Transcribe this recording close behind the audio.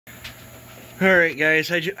Alright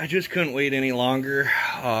guys, I just couldn't wait any longer.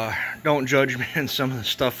 Don't judge me on some of the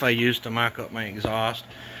stuff I used to mock up my exhaust.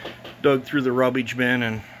 Dug through the rubbish bin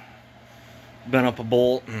and bent up a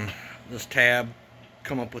bolt and this tab.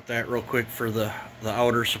 Come up with that real quick for the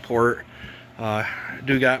outer support.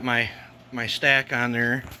 Do got my stack on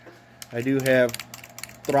there. I do have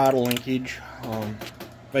throttle linkage.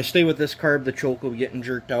 If I stay with this carb, the choke will be getting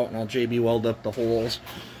jerked out and I'll JB weld up the holes.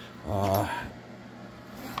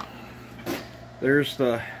 There's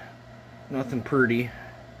the nothing pretty,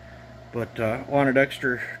 but wanted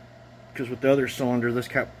extra because with the other cylinder this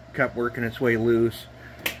kept working its way loose.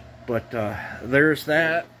 But there's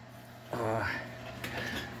that.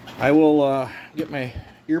 I will get my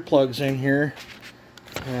earplugs in here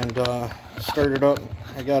and start it up.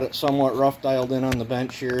 I got it somewhat rough dialed in on the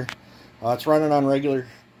bench here. It's running on regular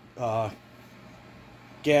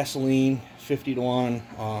gasoline, 50 to 1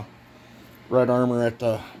 Red Armor at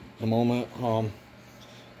the moment.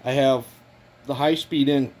 I have the high speed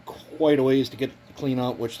in quite a ways to get clean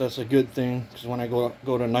up, which that's a good thing because when I go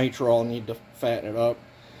to nitro I'll need to fatten it up.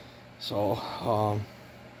 So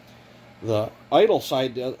the idle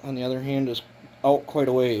side on the other hand is out quite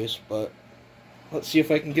a ways, but let's see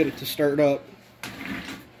if I can get it to start up.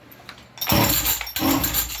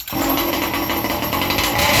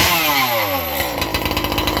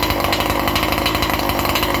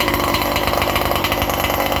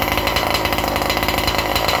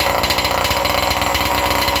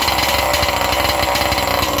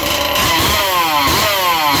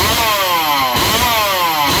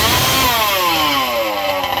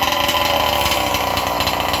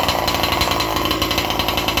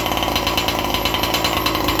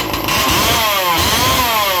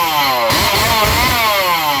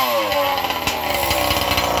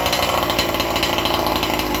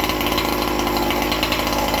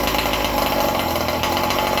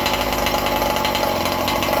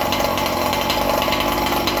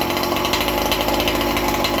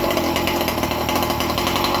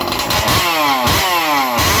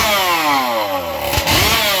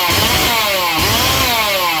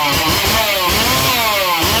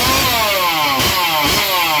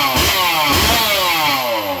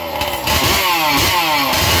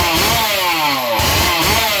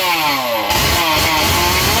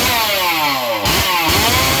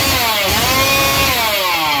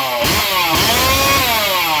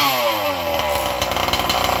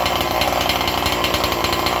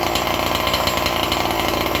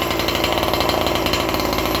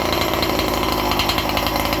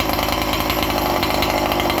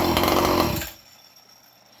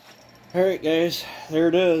 Alright guys, there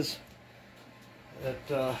it is. I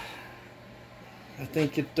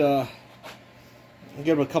think I'll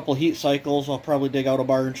give it a couple heat cycles. I'll probably dig out a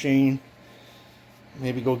bar and chain.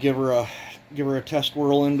 Maybe go give her a test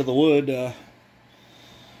whirl into the wood. It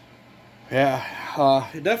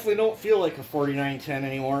definitely don't feel like a 4910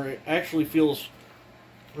 anymore. It actually feels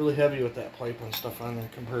really heavy with that pipe and stuff on there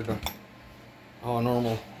compared to how a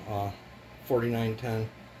normal 4910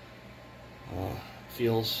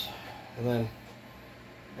 feels. And then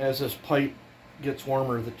as this pipe gets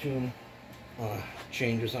warmer, the tune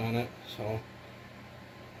changes on it. So,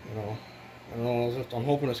 you know, I don't know, I'm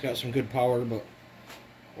hoping it's got some good power, but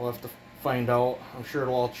we'll have to find out. I'm sure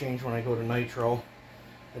it'll all change when I go to nitro.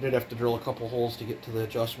 I did have to drill a couple holes to get to the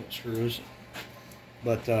adjustment screws,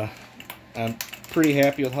 but I'm pretty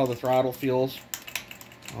happy with how the throttle feels.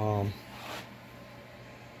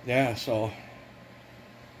 Yeah, so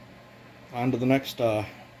on to the next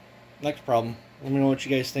problem. Let me know what you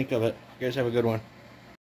guys think of it. You guys have a good one.